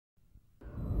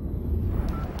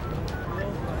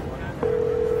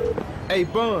Hey,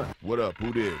 Bun. What up?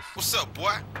 Who this? What's up,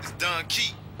 boy? It's Don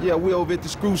Key. Yeah, we over at the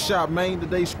screw shop, man.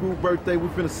 Today's screw birthday. We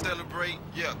finna Celebrate.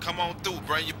 Yeah, come on through.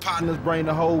 Bring your partners. bring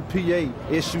the whole PA.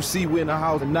 SUC, we in the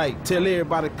house tonight. Tell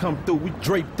everybody to come through. We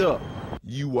draped up.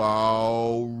 You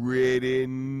already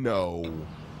know.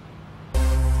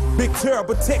 Big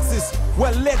Terrible, Texas,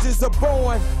 where legends are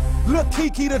born. Lil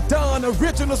Kiki the Don,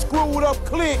 original screwed up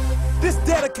click. This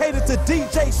dedicated to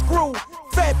DJ Screw,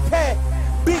 Fat Pat,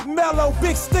 Big Mello,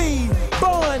 Big Steve,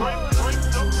 Bun.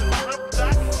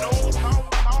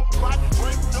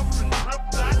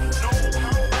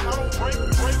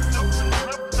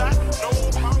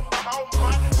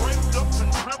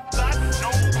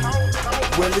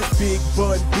 Well, it's Big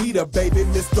Bun B, the baby,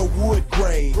 Mr. Wood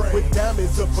Grain. With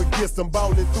diamonds up against some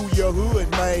ballin' through your hood,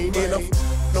 man. And I'm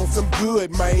on some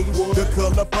good, man. The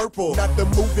color purple, not the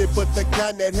movie, but the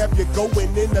kind that have you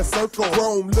going in a circle.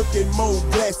 Chrome looking more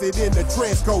glassy than the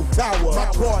Transco Tower.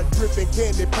 My car dripping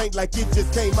candy paint like it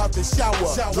just came out the shower.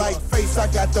 Like face,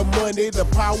 I got the money, the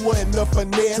power, and the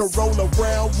finesse to roll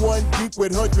around one deep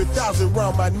with 100,000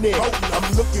 round my neck.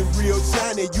 I'm looking real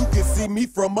shiny, you can see me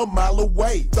from a mile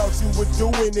away. Thought you were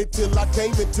doing it till I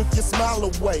came and took your smile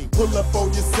away. Pull up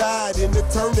on your side in the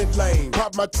turning lane.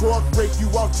 Pop my truck, break you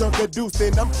off, chunk of deuce,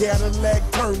 then I'm Cadillac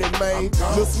turning, man.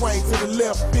 Little swing to the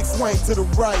left, big swing to the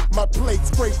right. My plate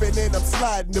scraping and I'm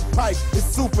sliding the pipe. It's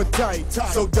super tight.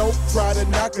 So don't try to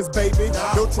knock us, baby.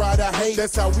 Don't try to hate.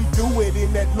 That's how we do it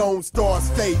in that Lone Star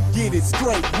State. Get it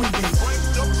straight. We be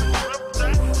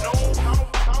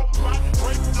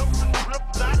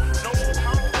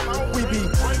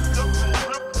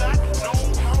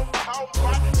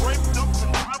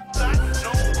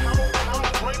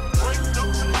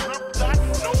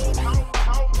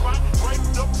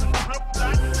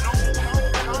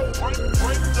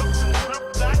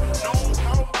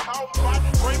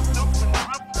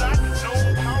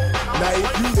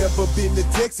never been to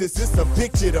Texas, it's a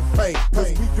picture to paint. Cause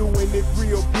we doing it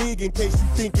real big in case you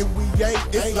thinking we ain't.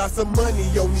 It's lots of money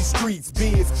on these streets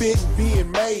being spent and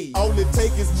being made. All it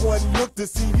take is one look to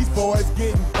see these boys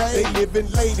getting paid. They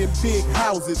living late in big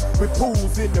houses with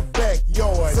pools in the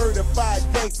backyard. Certified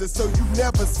gangsters, so you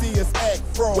never see us act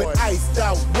fraud. With iced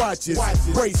out watches,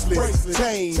 bracelets,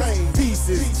 chains,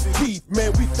 pieces, teeth,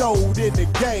 man, we throwed in the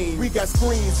game. We got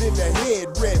screens in the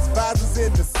headrest, visors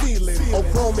in the ceiling. On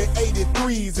chrome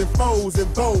 83s and foes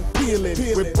and bow peeling.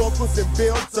 With buckles and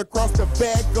belts across the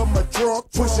back of my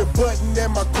trunk. Push a button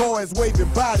and my car is waving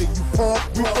body, you punk.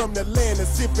 We from the land of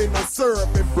sipping on syrup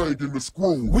and breaking the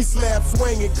screw. We slap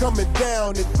swinging, coming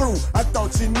down and through. I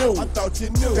thought you knew.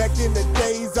 Back in the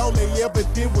days, all they ever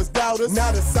did was doubt us.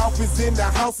 Now the South is in the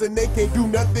house and they can't do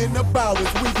nothing about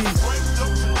us. We be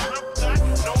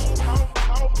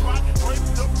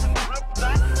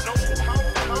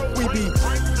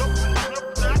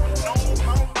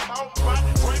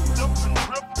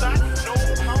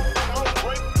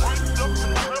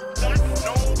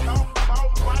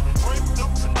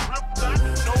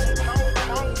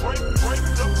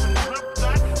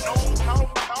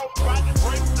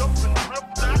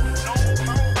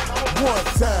one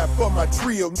time for my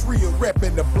trio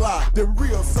reppin' the block. The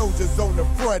real soldiers on the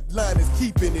front line is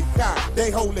keeping it cocked.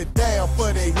 They hold it down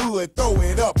for they hood, throw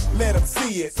it up, let them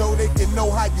see it. So they can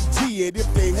know how you G it.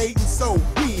 If they hatin', so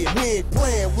be it. We ain't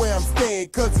playing where I'm staying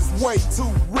cause it's way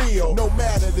too real. No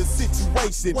matter the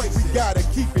situation, we gotta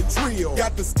keep it real.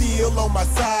 Got the steel on my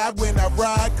side when I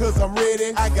ride cause I'm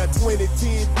ready. I got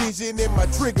 20/10 vision and my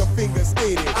trigger finger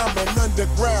steady. I'm an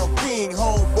underground king,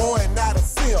 homeboy, and not a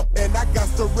simp. And I got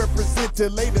to represent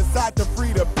till they decide to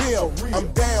free the bill.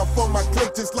 I'm down for my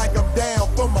clique just like I'm down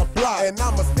for my block. And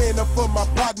I'ma stand up for my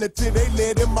partner till they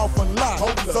let him off a lot.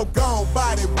 So gone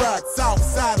body rock, south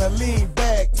side of lean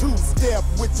back. Two-step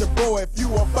with your boy if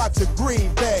you about your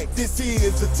greenback. This here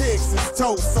is a Texas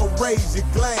toast, so raise your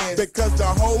glass. Because the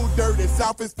whole dirty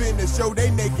South is finna show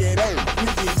they naked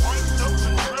ass.